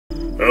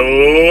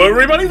Hello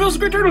everybody,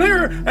 PhillisTheGreatTurtle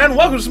here, and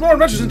welcome to some more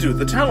adventures into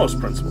the Talos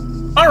Principle.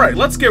 Alright,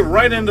 let's get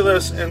right into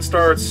this and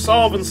start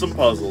solving some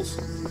puzzles.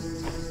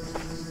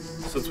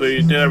 Since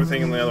we did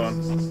everything in the other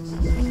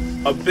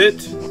one. A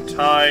bit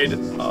tied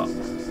up.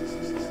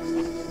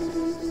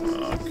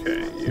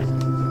 Okay, you.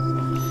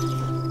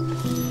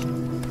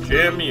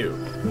 Jam you.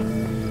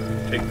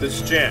 Take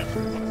this jam.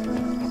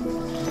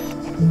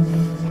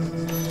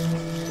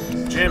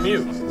 Jam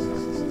you.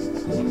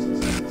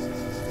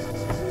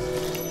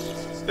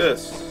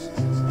 This. Just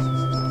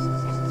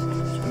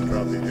gonna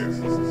drop you here.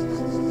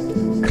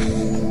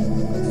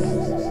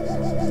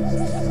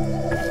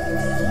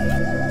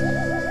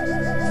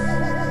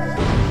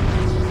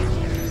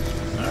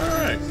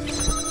 Alright.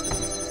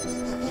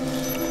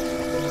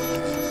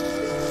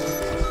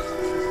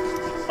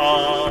 I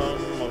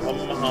don't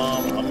know.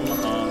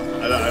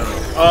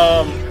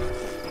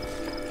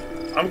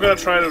 I'm gonna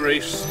try to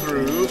race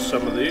through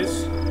some of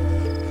these.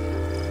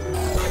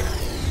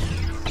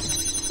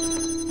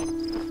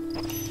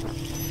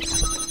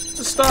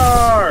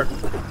 Star! And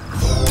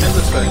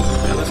this way.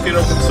 And let's get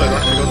open so I don't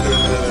have to go through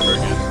that ever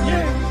again.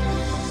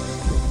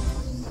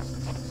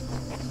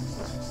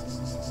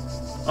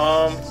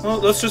 Yay! Well,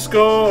 let's just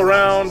go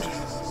around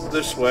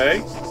this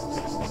way.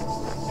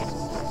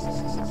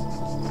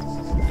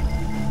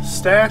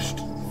 Stashed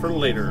for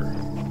later.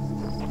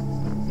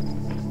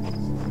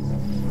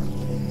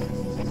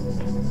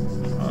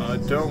 I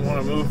don't want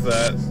to move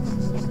that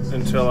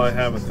until I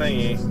have a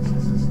thingy.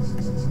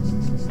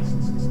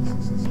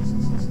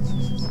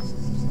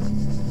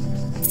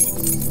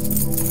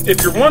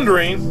 If you're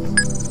wondering...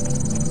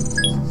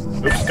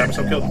 Oops, got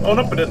myself killed. Oh,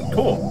 nope, I didn't.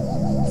 Cool.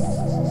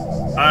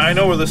 I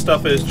know where this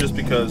stuff is just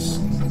because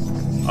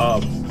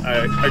I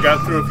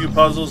got through a few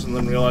puzzles and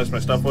then realized my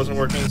stuff wasn't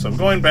working, so I'm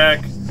going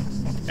back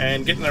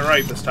and getting it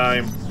right this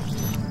time.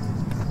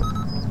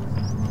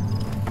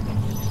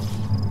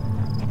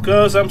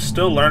 Because I'm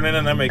still learning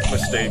and I make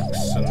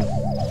mistakes. And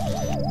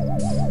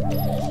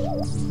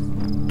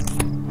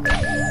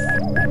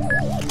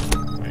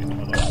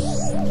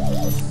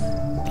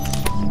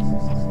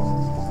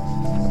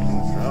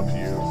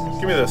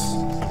give me this.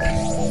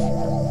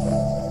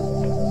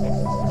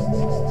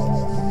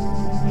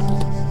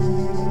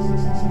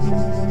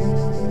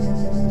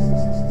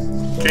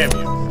 Jam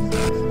you.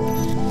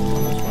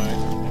 This way.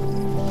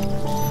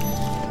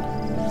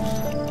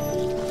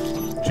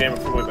 Jam it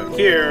from way back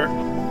here.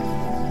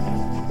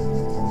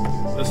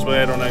 This way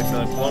I don't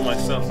accidentally blow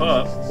myself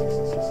up.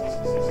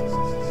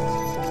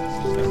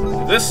 Do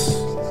this.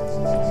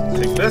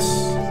 Take this.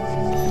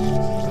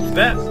 Do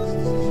that.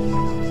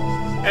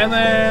 And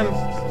then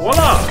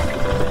voila!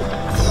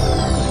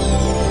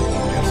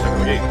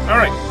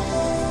 Alright.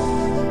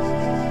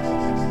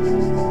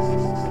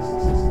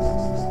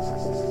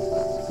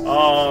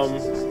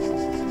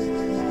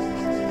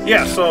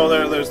 Yeah, so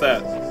there's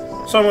that.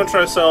 So I'm gonna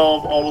try to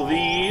solve all of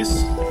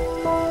these.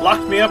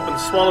 Locked me up and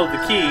swallowed the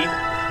key.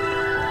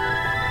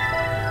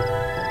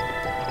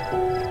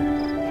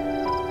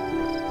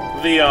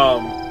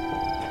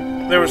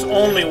 There was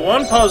only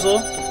one puzzle.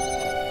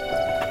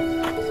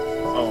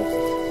 Oh.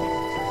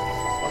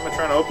 Why am I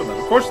trying to open them?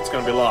 Of course it's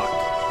gonna be locked.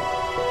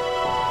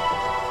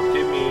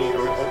 Give me...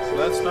 Oh,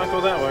 let's not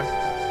go that way.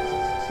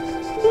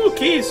 Ooh,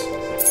 keys!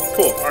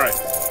 Cool, alright.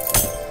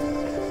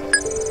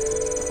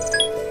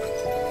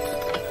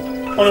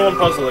 Only one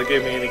puzzle that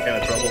gave me any kind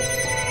of trouble.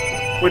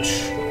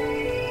 Which...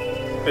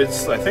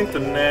 it's, I think, the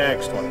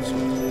next one. So,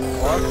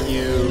 lock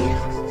you.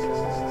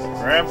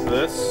 Grab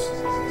this.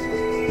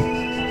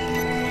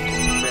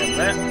 Jam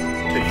that.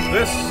 Take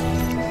this.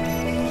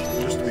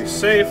 Just to be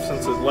safe,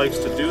 since it likes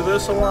to do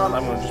this a lot,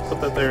 I'm going to just put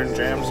that there and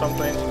jam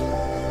something.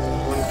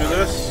 I'm going to do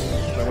this.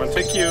 I'm going to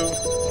take you.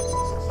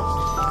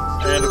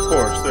 And of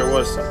course, there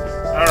was something.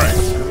 Alright,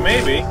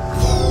 maybe.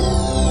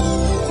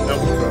 Nope,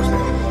 throws me.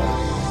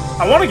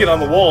 I want to get on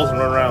the walls and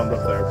run around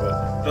up there, but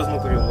it doesn't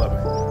look like it'll let me.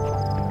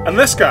 And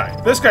this guy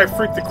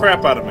freaked the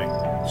crap out of me.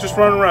 He's just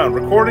running around.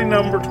 Recording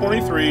number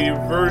 23,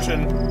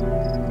 version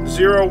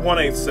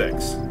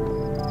 0186.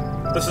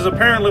 This is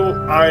apparently,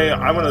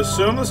 I'm going to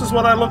assume this is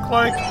what I look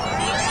like.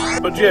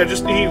 But yeah,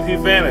 just he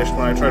vanished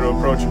when I tried to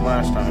approach him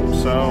last time,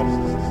 so...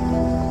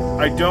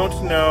 I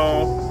don't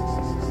know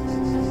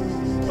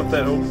what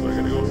that... Oh, I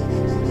gotta go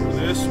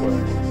this way.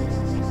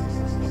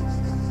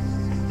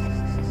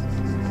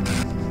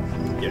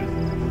 Yeah.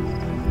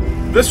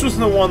 This was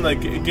the one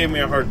that gave me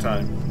a hard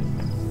time.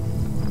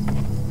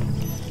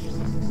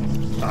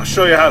 I'll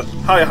show you how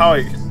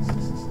I...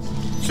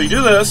 So you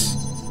do this.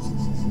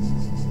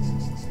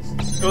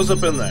 Goes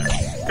up in there.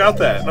 Got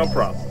that, no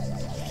problem.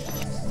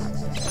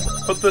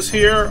 Put this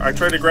here. I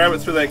tried to grab it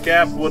through that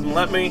gap, wouldn't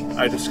let me.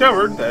 I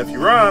discovered that if you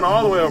run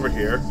all the way over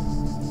here,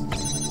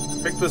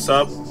 pick this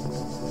up,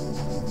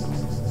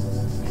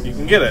 you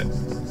can get it.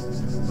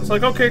 It's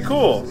like, okay,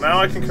 cool. Now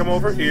I can come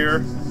over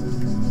here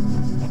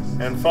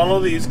and follow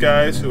these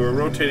guys who are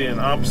rotating in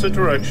opposite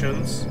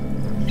directions.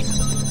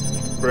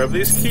 Grab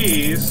these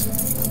keys.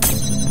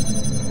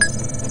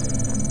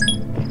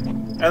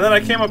 And then I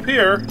came up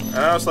here, and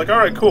I was like,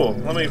 alright, cool.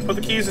 Let me put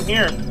the keys in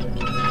here.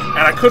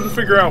 And I couldn't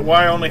figure out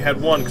why I only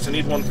had one, because I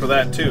need one for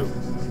that too.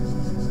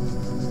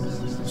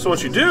 So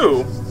what you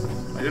do,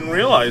 I didn't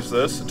realize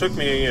this, it took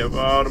me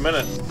about a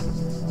minute.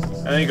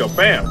 And then you go,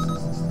 bam.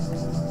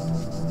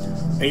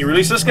 And you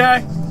release this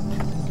guy.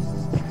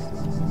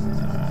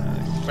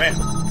 Bam.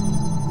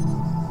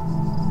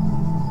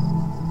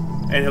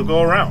 And he'll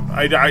go around.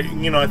 I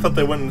thought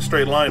they went in a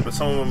straight line, but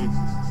some of them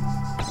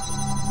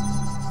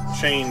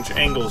change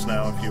angles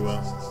now, if you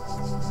will.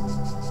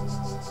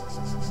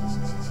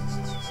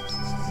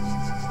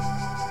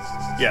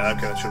 Yeah,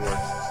 okay, that should work.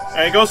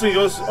 And he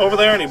goes over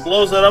there and he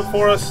blows that up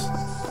for us.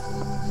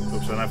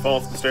 Oops, and I fall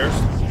off the stairs.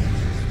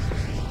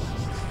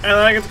 And then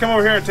I get to come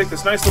over here and take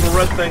this nice little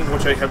red thing,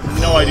 which I have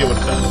no idea what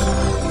it does.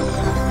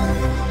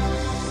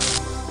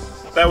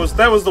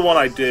 That was the one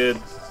I did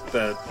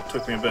that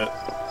took me a bit.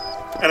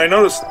 And I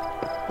noticed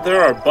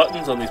there are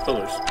buttons on these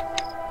pillars.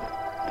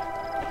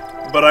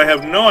 But I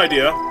have no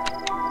idea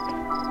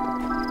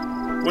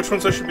which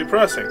ones I should be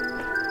pressing.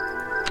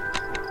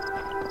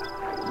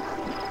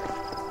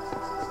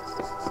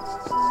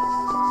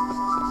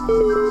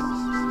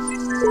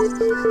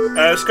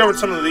 I discovered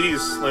some of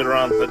these later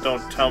on that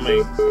don't tell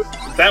me.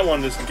 That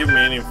one isn't giving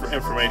me any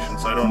information,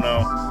 so I don't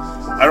know.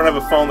 I don't have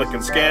a phone that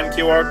can scan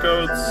QR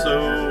codes,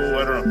 so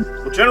I don't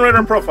know. We'll generate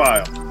our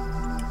profile.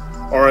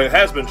 Or it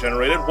has been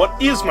generated. What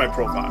is my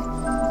profile?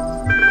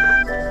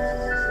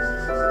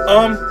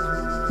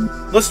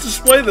 Let's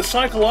display the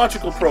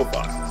psychological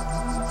profile.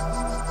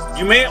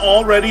 You may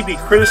already be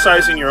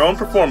criticizing your own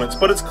performance,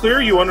 but it's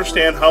clear you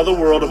understand how the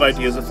world of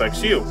ideas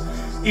affects you.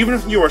 Even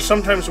if you are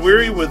sometimes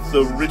weary with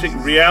the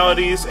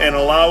realities and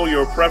allow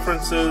your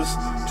preferences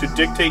to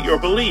dictate your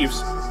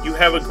beliefs, you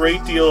have a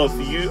great deal of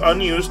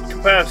unused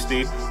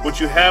capacity which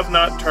you have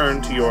not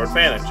turned to your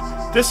advantage.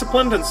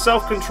 Disciplined and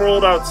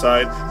self-controlled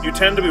outside, you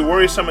tend to be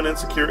worrisome and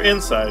insecure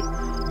inside,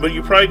 but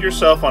you pride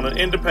yourself on an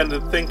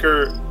independent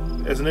thinker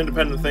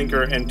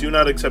and do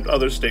not accept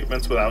other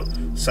statements without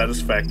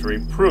satisfactory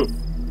proof.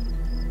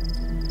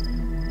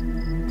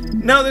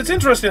 Now, it's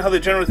interesting how they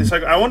generate these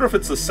cycles. I wonder if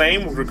it's the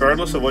same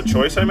regardless of what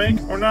choice I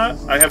make or not.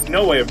 I have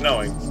no way of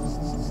knowing.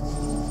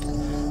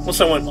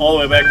 Unless I went all the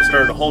way back and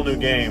started a whole new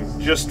game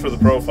just for the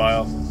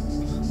profile.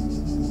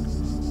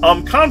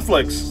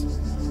 Conflicts.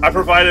 I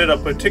provided a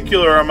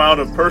particular amount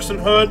of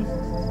personhood,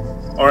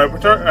 or I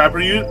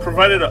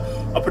provided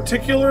a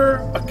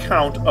particular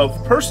account of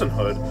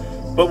personhood,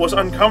 but was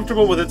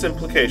uncomfortable with its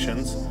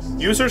implications.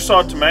 Users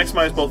sought to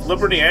maximize both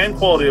liberty and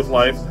quality of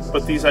life,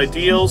 but these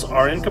ideals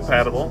are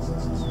incompatible.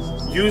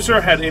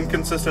 User had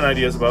inconsistent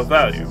ideas about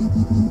value.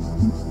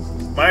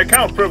 My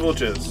account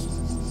privileges.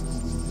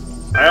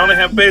 I only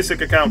have basic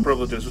account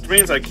privileges, which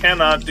means I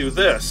cannot do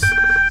this.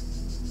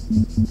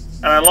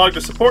 And I logged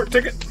a support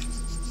ticket.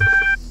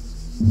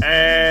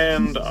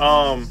 And,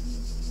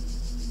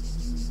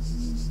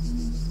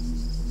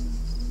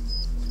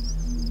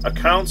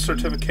 account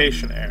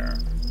certification error.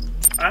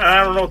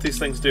 I don't know what these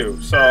things do.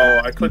 So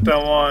I clicked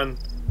on one,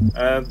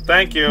 and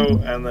thank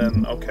you, and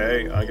then,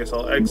 okay, I guess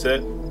I'll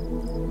exit.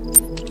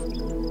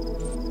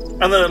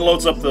 And then it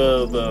loads up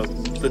the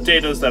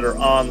datas that are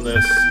on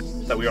this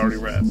that we already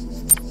read.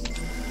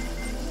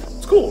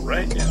 It's cool,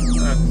 right? Yeah.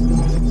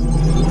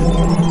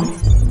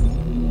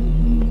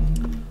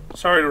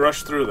 Sorry to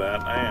rush through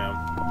that. I am.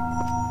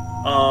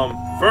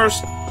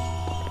 First,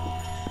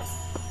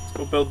 let's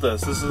go build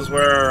this. This is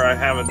where I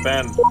haven't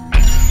been.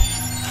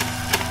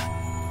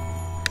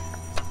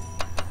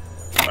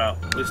 Well,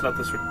 at least not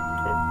this record.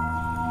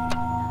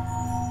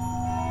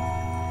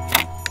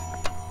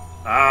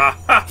 Ah!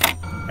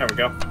 There we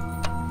go.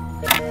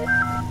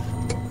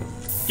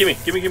 Gimme,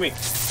 gimme, gimme.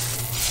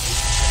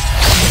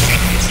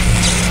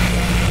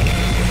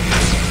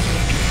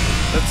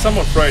 That's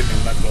somewhat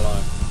frightening, not gonna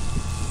lie.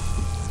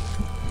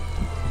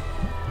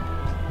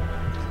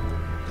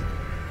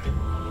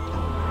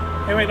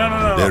 Hey, wait,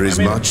 no. There is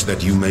much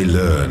that you may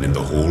learn in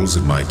the halls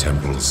of my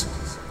temples,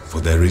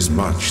 for there is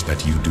much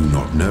that you do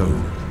not know.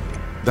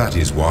 That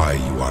is why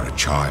you are a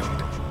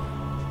child.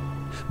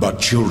 But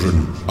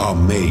children are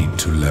made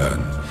to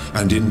learn,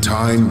 and in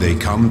time they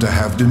come to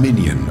have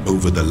dominion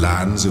over the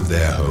lands of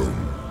their home.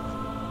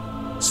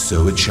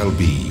 So it shall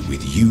be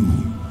with you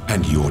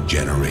and your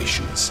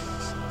generations.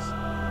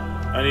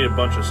 I need a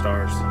bunch of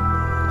stars to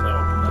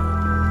open that.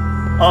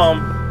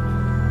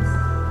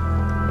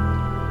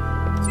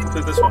 Let's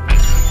complete this one.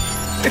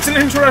 It's an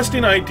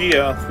interesting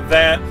idea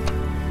that,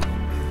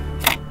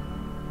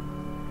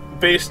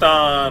 based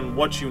on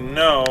what you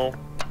know,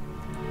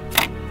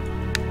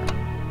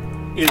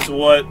 is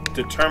what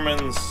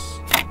determines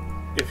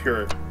if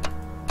you're...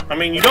 I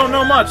mean, you don't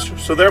know much,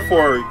 so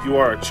therefore you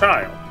are a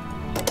child.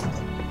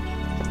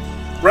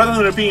 Rather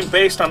than it being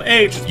based on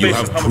age, it's based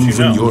on how much you know. You have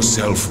proven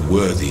yourself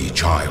worthy,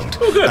 child.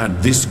 Oh, good.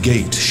 And this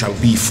gate shall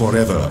be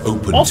forever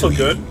open also to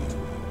good. you.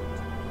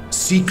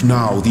 Seek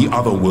now the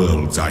other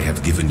worlds I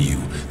have given you,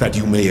 that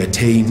you may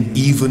attain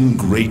even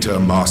greater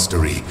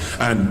mastery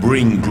and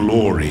bring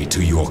glory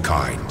to your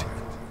kind.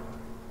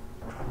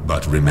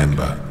 But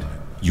remember,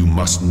 you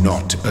must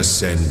not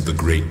ascend the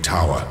great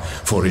tower,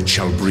 for it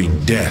shall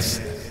bring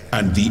death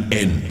and the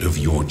end of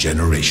your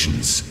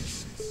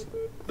generations.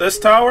 This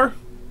tower?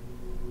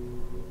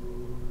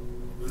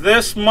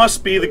 This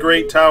must be the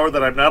great tower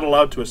that I'm not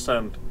allowed to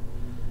ascend.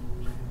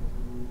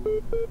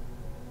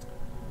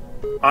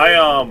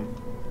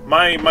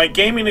 My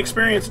gaming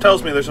experience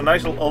tells me there's a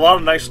lot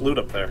of nice loot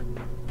up there.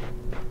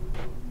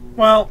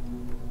 Well,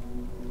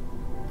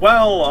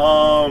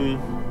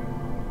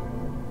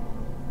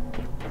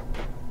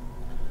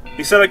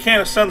 he said I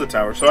can't ascend the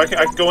tower, so I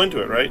can go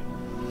into it, right?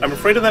 I'm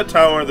afraid of that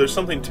tower. There's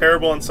something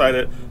terrible inside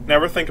it.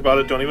 Never think about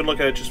it. Don't even look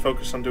at it. Just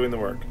focus on doing the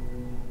work.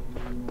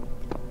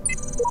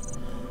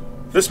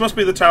 This must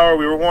be the tower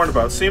we were warned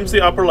about. Seems the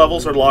upper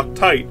levels are locked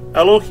tight.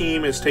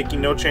 Elohim is taking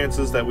no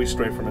chances that we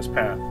stray from his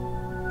path.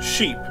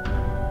 Sheep.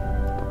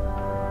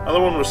 Other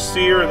one was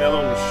seer and the other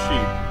one was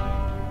sheep.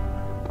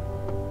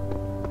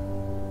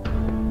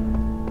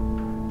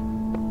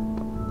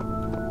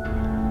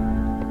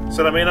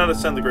 Said I may not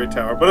ascend the Great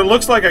Tower, but it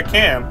looks like I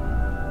can.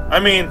 I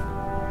mean,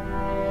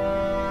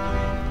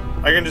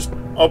 I can just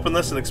open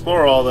this and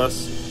explore all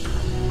this.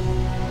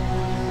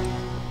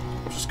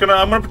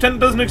 I'm gonna pretend it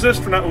doesn't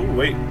exist for now. Ooh,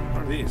 wait,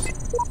 what are these?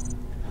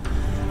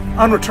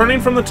 On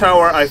returning from the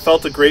tower, I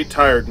felt a great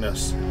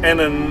tiredness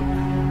and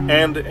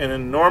an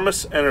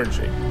enormous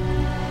energy.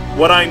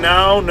 What I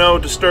now know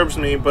disturbs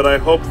me, but I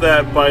hope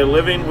that by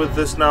living with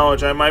this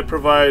knowledge, I might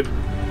provide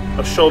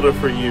a shoulder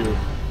for you,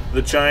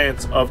 the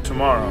giants of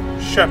tomorrow.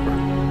 Shepherd.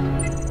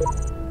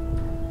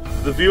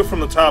 The view from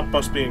the top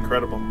must be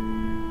incredible.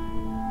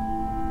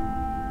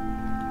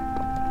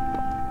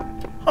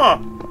 Huh.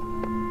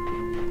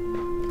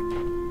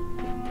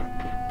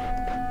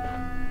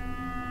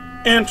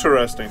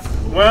 Interesting.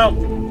 Well,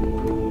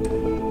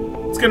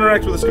 let's get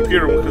interact with this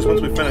computer, because once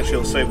we finish,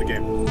 he'll save the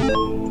game.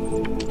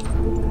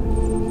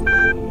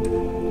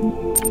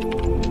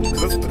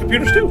 Because that's what the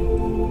computers do.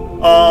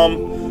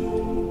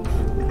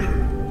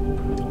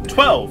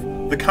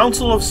 12. The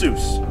Council of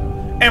Zeus.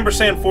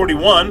 Ampersand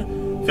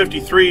 41,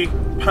 53,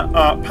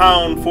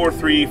 pound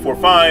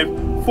 4345,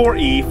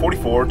 4E,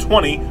 44,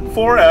 20,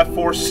 4F,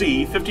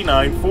 4C,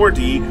 59,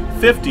 4D,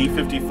 50,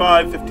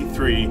 55,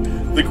 53.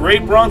 The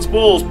great bronze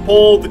bulls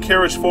pulled the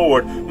carriage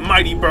forward,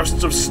 mighty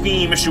bursts of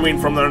steam issuing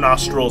from their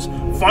nostrils.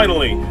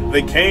 Finally,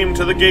 they came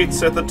to the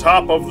gates at the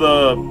top of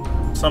the...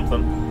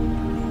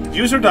 something.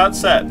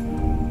 User.set.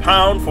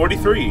 Pound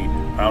 43,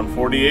 pound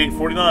 48,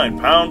 49,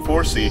 pound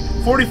 4C,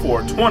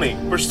 44,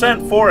 20,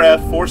 percent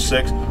 4F,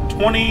 46,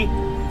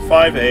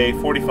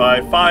 25A,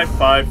 45,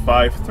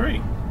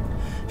 5553.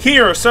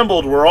 Here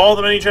assembled were all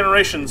the many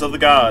generations of the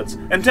gods,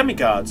 and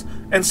demigods,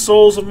 and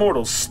souls of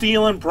mortals,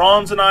 steel and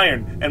bronze and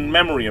iron, and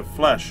memory of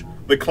flesh.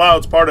 The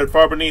clouds parted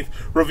far beneath,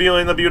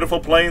 revealing the beautiful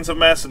plains of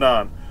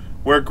Macedon,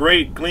 where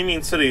great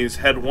gleaming cities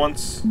had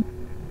once...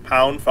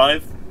 pound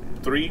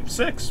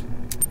 536.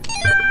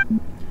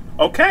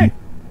 Okay.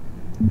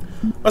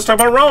 Let's talk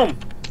about Rome.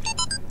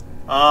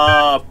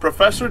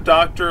 Professor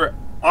Dr.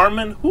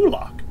 Armin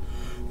Hulak.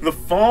 The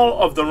Fall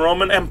of the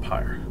Roman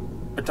Empire.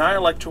 A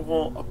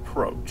dialectical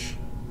approach.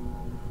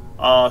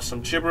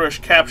 Some gibberish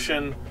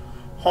caption.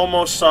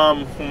 Homo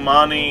sum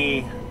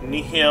humani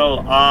nihil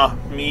a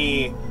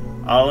me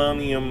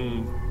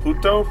alenium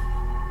puto.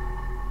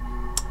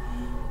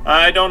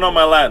 I don't know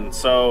my Latin,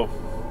 so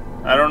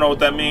I don't know what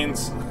that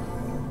means.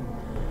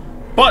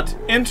 But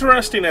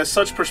interesting as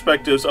such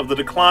perspectives of the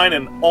decline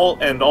and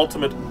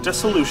ultimate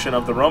dissolution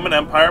of the Roman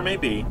Empire may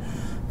be,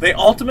 they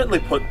ultimately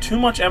put too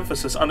much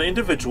emphasis on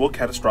individual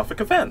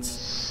catastrophic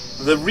events.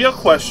 The real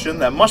question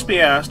that must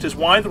be asked is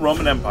why the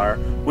Roman Empire,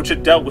 which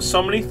had dealt with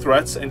so many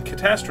threats and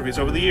catastrophes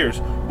over the years,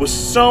 was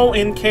so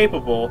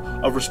incapable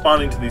of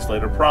responding to these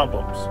later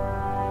problems.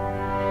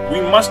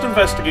 We must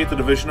investigate the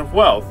division of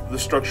wealth, the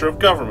structure of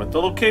government,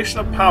 the location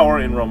of power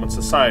in Roman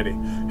society.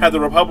 Had the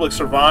Republic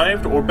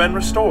survived or been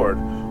restored,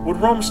 would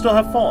Rome still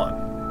have fallen?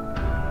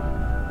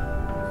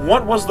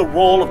 What was the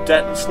role of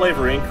debt and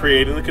slavery in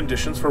creating the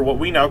conditions for what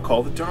we now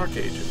call the Dark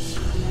Ages?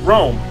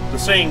 Rome, the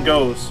saying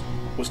goes,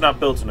 was not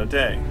built in a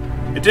day.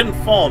 It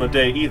didn't fall in a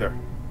day either.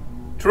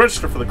 To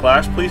register for the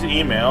class, please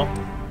email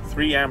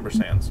 3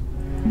 ambersands.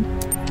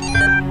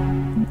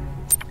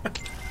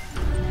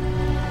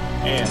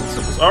 And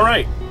symbols.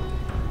 Alright.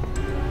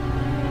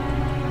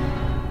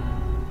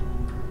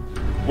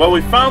 Well,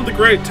 we found the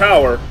Great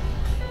Tower.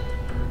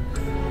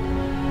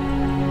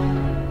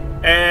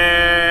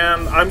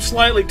 And I'm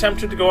slightly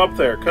tempted to go up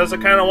there, because I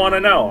kind of want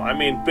to know. I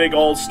mean, big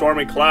old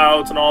stormy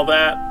clouds and all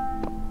that.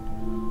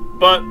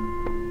 But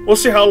we'll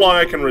see how long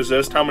I can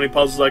resist, how many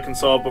puzzles I can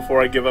solve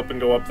before I give up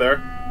and go up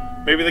there.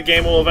 Maybe the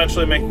game will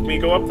eventually make me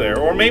go up there.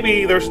 Or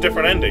maybe there's a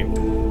different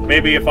ending.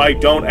 Maybe if I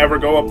don't ever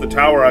go up the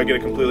tower, I get a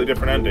completely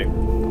different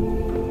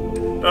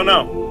ending. Don't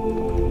know.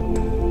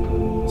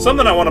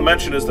 Something I want to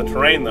mention is the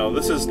terrain, though.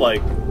 This is,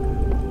 like,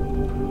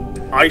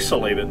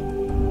 isolated.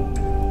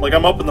 Like,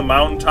 I'm up in the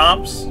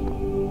mountaintops,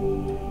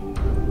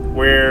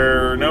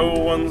 where no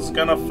one's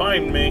gonna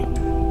find me.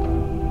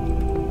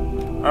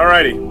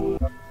 Alrighty.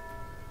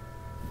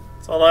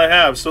 That's all I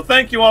have. So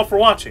thank you all for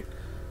watching.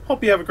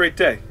 Hope you have a great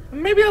day.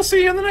 And maybe I'll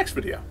see you in the next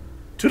video.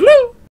 Toodaloo!